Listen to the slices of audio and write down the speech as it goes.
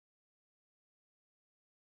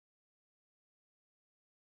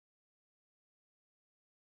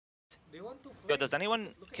They want to flame. Yo, does anyone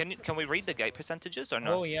can we read the gate percentages or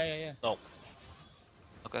no? Oh yeah. No.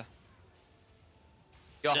 Okay.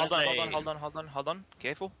 Yo, hold on.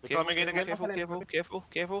 Careful. They're coming in again. Careful.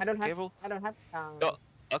 I don't have. Yo,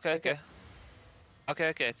 okay.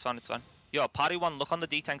 Okay, it's fine. Yo, party 1, look on the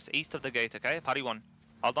D-tanks east of the gate, okay? Party 1.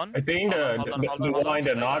 Hold on. I think the wall in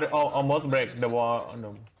the north almost break the wall.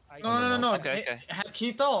 No. no Okay. คี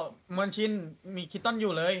โต้มอนชินมีคิตตันอ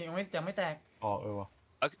ยู่เลยยังไม่แตก Oh, it was.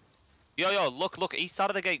 Yo, look, east side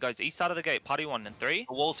of the gate, guys. East side of the gate. Party 1 in 3,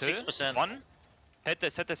 The wall 2, 6%. 1. Hit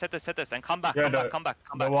this, and come back. Yeah, Come back.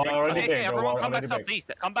 the wall already Okay, break, the everyone wall come back already break.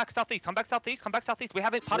 southeast. Come back southeast. We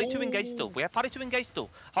have it. Party 2 engaged still. We have party 2 engaged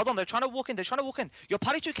still. Hold on, they're trying to walk in. Your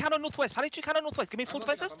party 2 counter northwest. Give me full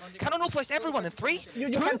defenses. Counter northwest, everyone in 3, 2,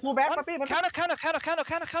 You can pull back, 1. papi. Counter.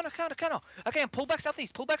 Okay, and pull back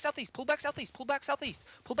southeast. Pull back southeast.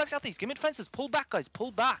 Give me defenses. Pull back, guys.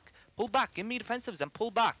 Pull back. Give me defensives and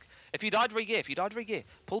pull back. If you died, re-gear.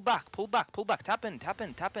 Pull back. Tap in.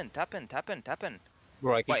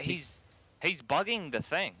 Bro, Wait, he's bugging the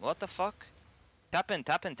thing. What the fuck? Tap in. You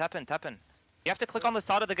have to click on the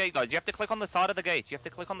side of the gate, guys. You have to click on the side of the gate.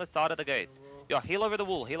 Yo, heal over the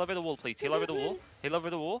wall, please. Heal over the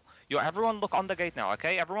wall. Yo, everyone look on the gate now,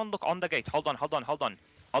 okay? Everyone look on the gate. Hold on,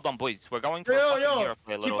 boys. We're going to yo a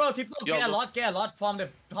ทิป little... เปิล get a lot from the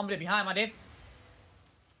behind มาดิ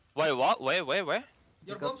Wait, what? Where?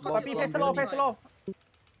 Your bombs got Papi, play slow.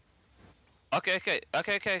 Okay.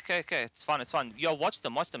 It's fine. Yo, watch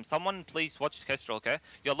them. Someone please watch Kestrel, okay?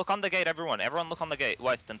 Yo, look on the gate, everyone. Everyone look on the gate.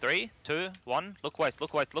 West in 3, 2, 1. Look west on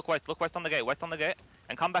the gate. West on the gate.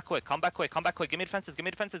 And come back quick. Give me defenses.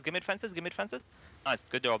 Nice.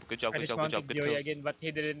 Good job. Good Joey kills. again, but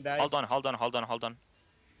he didn't die. Hold on.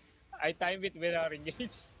 I timed it with our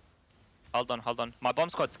engage. Hold on. My bomb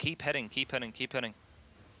squads keep hitting.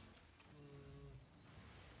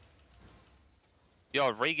 Yo,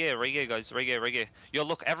 re-gear, guys, re-gear. Yo,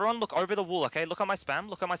 look, everyone look over the wall, okay? Look at my spam.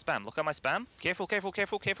 Careful.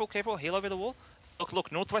 Heal over the wall. Look,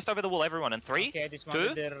 northwest over the wall, everyone. In 3,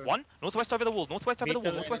 2, 1. Northwest over the wall.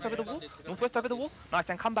 Nice,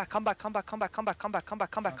 and come back.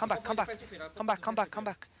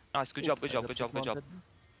 Nice, good job.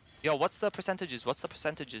 Yo, what's the percentages? Tell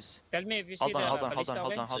me if you see Hold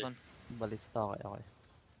on. Ballista,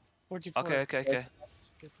 okay. Okay.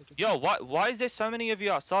 Yo, why is there so many of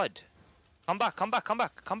you outside? Come back. Triple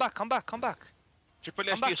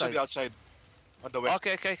SD is on the outside. On the west.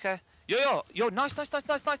 Okay. Yo, nice. Yo,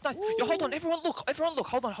 hold on, everyone look. Hold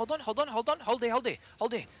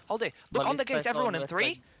it. Look on the gates, everyone, in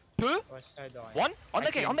 3, 2, 1. On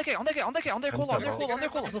the gate. On their call.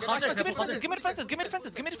 Give me defenses.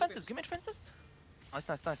 Nice.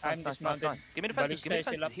 Give me defenses.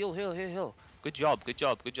 Heal. Good job.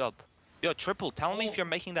 Yo, Triple, tell me if you're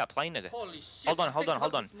making that play, nigga. Holy shit. Hold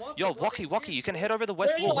on. Yo, Waki, you can head over the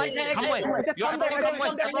west wall. Come west. Yo, everyone come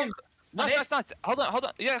west. Nice. Hold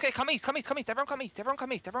on. Yeah, okay, come east. Everyone come east.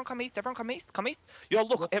 Yo,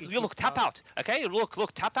 look, tap out. Okay,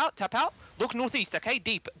 look, tap out. Look northeast, okay,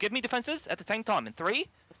 deep. Give me defenses at the same time. In 3,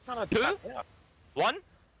 2, 1.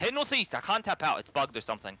 Hit northeast. I can't tap out. It's bugged or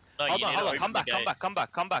something. No, Hold on. Come back. You need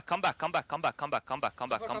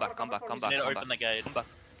to open the gate.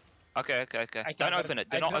 Okay. Don't open it.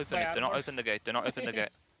 Do not open the gate.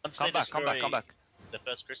 Once Come they back. destroy the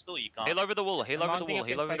first crystal, you can't. Heal over the wall. They're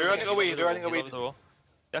running away.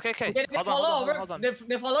 Okay. They follow.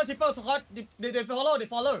 They follow triple Scott. They follow.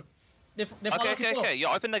 Okay. Yo,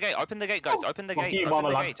 open the gate, guys. Open the gate.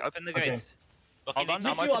 Hold on,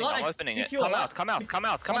 I'm opening it. Come out,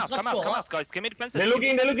 guys. Give me defenses. They're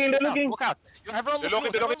looking. Look out. Everyone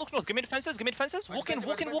look north. Give me defenses. Walk in.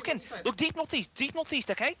 Look deep northeast,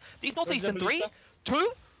 okay? Deep northeast in 3,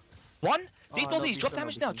 2, 1. Deep northeast. Drop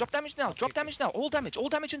damage now. All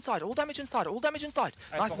damage inside.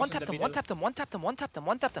 Nice. One tap them.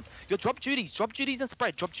 Yo, drop duties and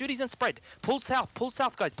spread. Pull south,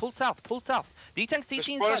 guys. Pull south. D-tank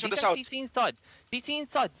CC inside. CC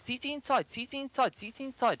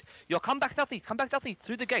inside. Yo, come back southeast.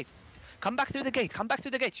 Through the gate. Come back through the gate.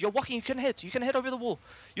 You're walking. You can hit over the wall.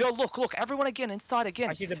 Yo, look. Everyone again. Inside again.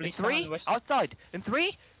 I see the In 3, outside. In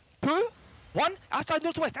 3, 2, 1. Outside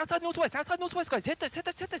northwest, guys. Hit this.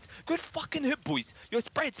 Good fucking hit, boys. Yo,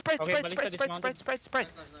 spread.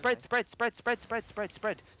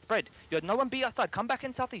 Yo, no one be outside. Come back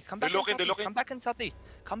in southeast. Come back in southeast.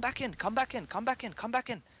 Come back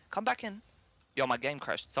in. Yo, my game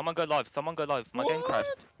crashed. Someone go live. My game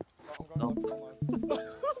crashed.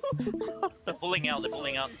 They're pulling out.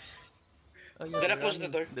 They're not closing the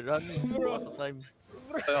door. They're running all the time.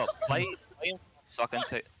 Yo, play So I can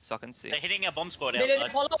see. They're hitting a bomb squad They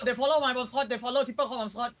outside. follow my bomb squad. They follow triple bomb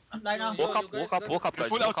squad right now. Walk up, They're guys. full walk up.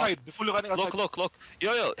 outside. They're full running outside. Look.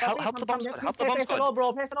 Yo, help the bomb squad. Help the bomb Play squad. slow,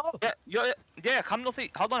 bro. Play slow. Yeah, come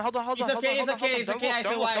northeast. Hold on. It's okay. I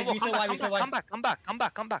feel why. Come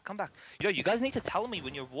back. Yo, you guys need to tell me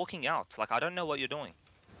when you're walking out. Like, I don't know what you're doing.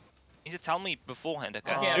 You need to tell me beforehand,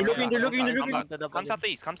 okay? Okay, They're looking. Come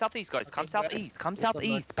southeast, guys. Come southeast.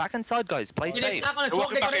 Back inside, guys. Play They're safe. stuck on a truck.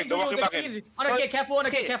 They're walking back in. Get careful.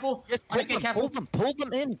 Just pull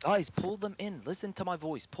them in, guys. Pull them in. Listen to my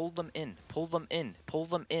voice. Pull them in.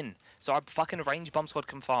 So our fucking range bomb squad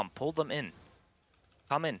can farm. Pull them in.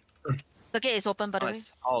 Come in. The gate is open, by the way.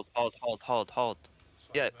 Nice. Hold.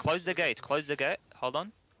 Yeah, close the gate. Hold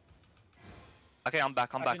on. Okay, I'm back.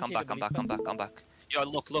 Yo,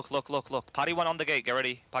 look. Party one on the gate, get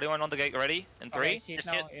ready. In 3, Just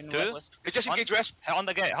hit. 2, They just engage rest. head on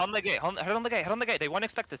the gate. Head on the gate. They won't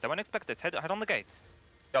expect this. Head on the gate.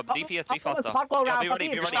 Yo, DPS, be faster. Yo, be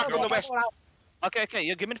ready. Start on the west. Okay.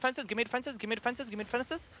 Yo, give me defenses. You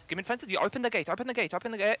open the gate.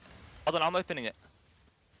 Hold on, I'm opening it.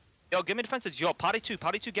 Yo, give me defenses. Yo, party two,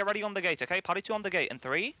 get ready on the gate, okay? Party 2 on the gate. In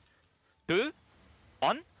 3, 2,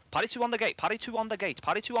 1. Party 2 on the gate.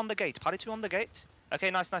 Okay,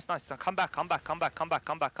 nice. Now come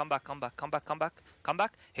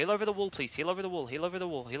back. Heal over the wall, please. Heal over the wall.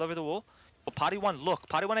 Oh, party 1, look.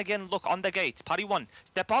 Party 1 again, look on the gate. Party 1,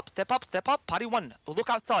 step up. Party 1, look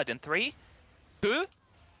outside. In 3, 2,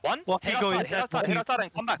 1. Head outside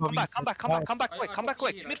and come back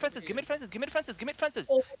quick. Give me defenses.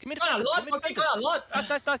 Got a lot.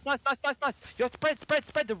 Nice. Yo, spread.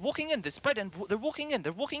 They're walking in.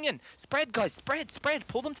 They're walking in. Spread, guys. Spread.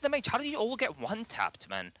 Pull them to the mage. How do you all get one tapped,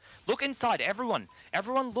 man? Look inside, everyone.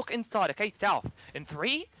 Look inside. Okay, south. In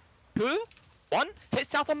 3, 2, 1. Hit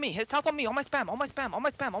south on me. On my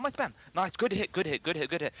spam. Nice. Good hit.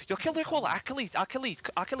 Yo, kill their caller. Achilles. I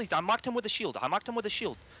marked him with a shield.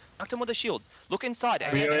 Look inside.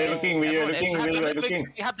 We are looking. We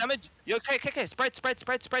have damage. Yo, okay. Spread.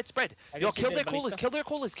 Yo, kill their callers.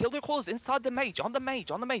 Inside the mage. On the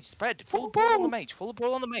mage. Spread. Full brawl on the mage. Full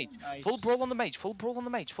brawl on the mage.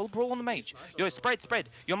 Yo, spread.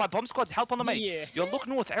 Yo, my bomb squads, help on the mage. Yeah. Yo, look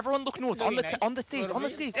north. Everyone look north. On the stairs.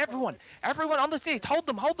 Everyone on the stairs. Hold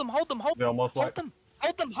them. They almost Hold them.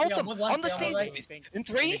 On the stairs. In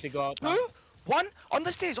 3, 2, 1. On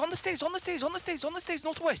the stairs.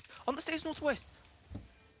 Northwest.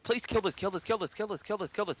 Please kill this.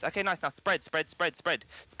 Okay, nice. Now spread.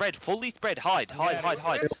 Fully spread. Hide.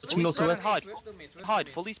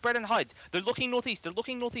 Fully spread and hide. They're looking northeast.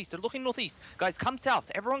 Guys, come south.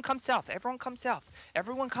 Everyone come south.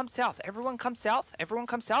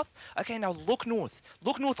 Okay, now look north.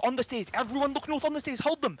 On the stairs. Everyone look north on the stairs.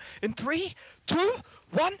 Hold them. In 3, 2,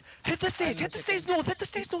 1. Hit the stairs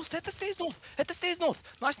north.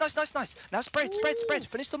 Nice. Now spread.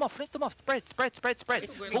 Finish them off. Spread.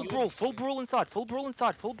 Full brawl inside.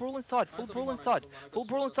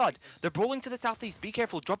 They're brawling to the southeast. Be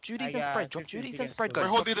careful. Drop duties and spread. Guys. We're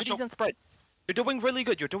holding the shop. You're doing really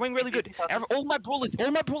good. All my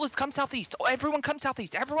brawlers come southeast. Everyone come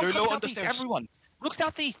southeast. They're low on the stairs. Everyone. Look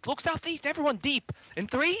southeast. Everyone deep. In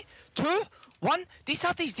 3, 2, 1. Deep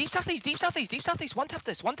southeast. One tap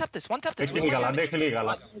this. Actually, galat.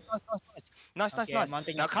 Nice.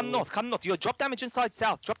 mounting Now come into- north. Yo, drop damage inside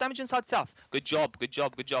south. Good job.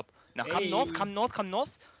 Now come north.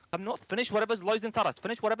 Finish whatever's low inside us.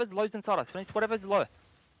 Finish whatever's low.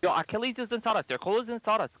 Yo, Achilles is inside us. Their callers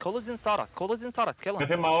inside us. Kill him.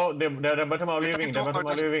 Get him out. They're bottom out leaving.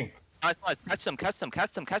 Nice. Catch them.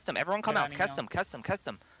 Everyone come out. Catch them. I'm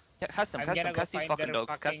gonna go Catch these find fucking their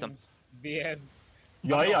dogs. Catch them. fucking BM.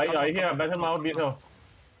 Yeah, here. Bottom out beetle.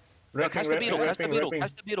 Catch the beetle. Wrapping.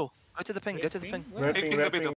 Go to the ping. Taking the beetle.